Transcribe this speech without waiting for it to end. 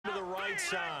right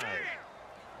side.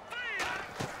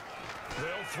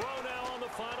 They'll throw now on the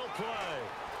final play.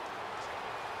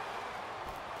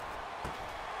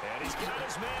 And he's got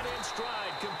his man in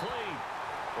stride, complete.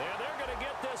 And they're going to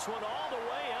get this one all the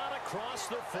way out across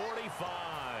the 45.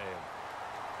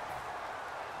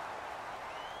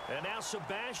 And now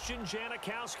Sebastian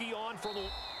Janikowski on for the...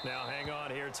 Now hang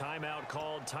on here. Timeout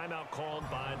called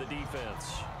by the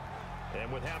defense.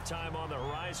 And with halftime on the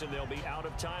horizon, they'll be out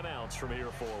of timeouts from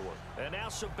here forward. And now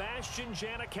Sebastian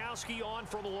Janikowski on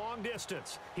for the long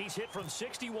distance. He's hit from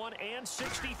 61 and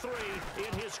 63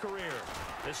 in his career.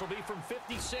 This will be from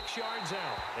 56 yards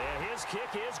out. And his kick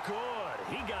is good.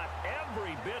 He got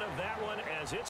every bit of that one as it's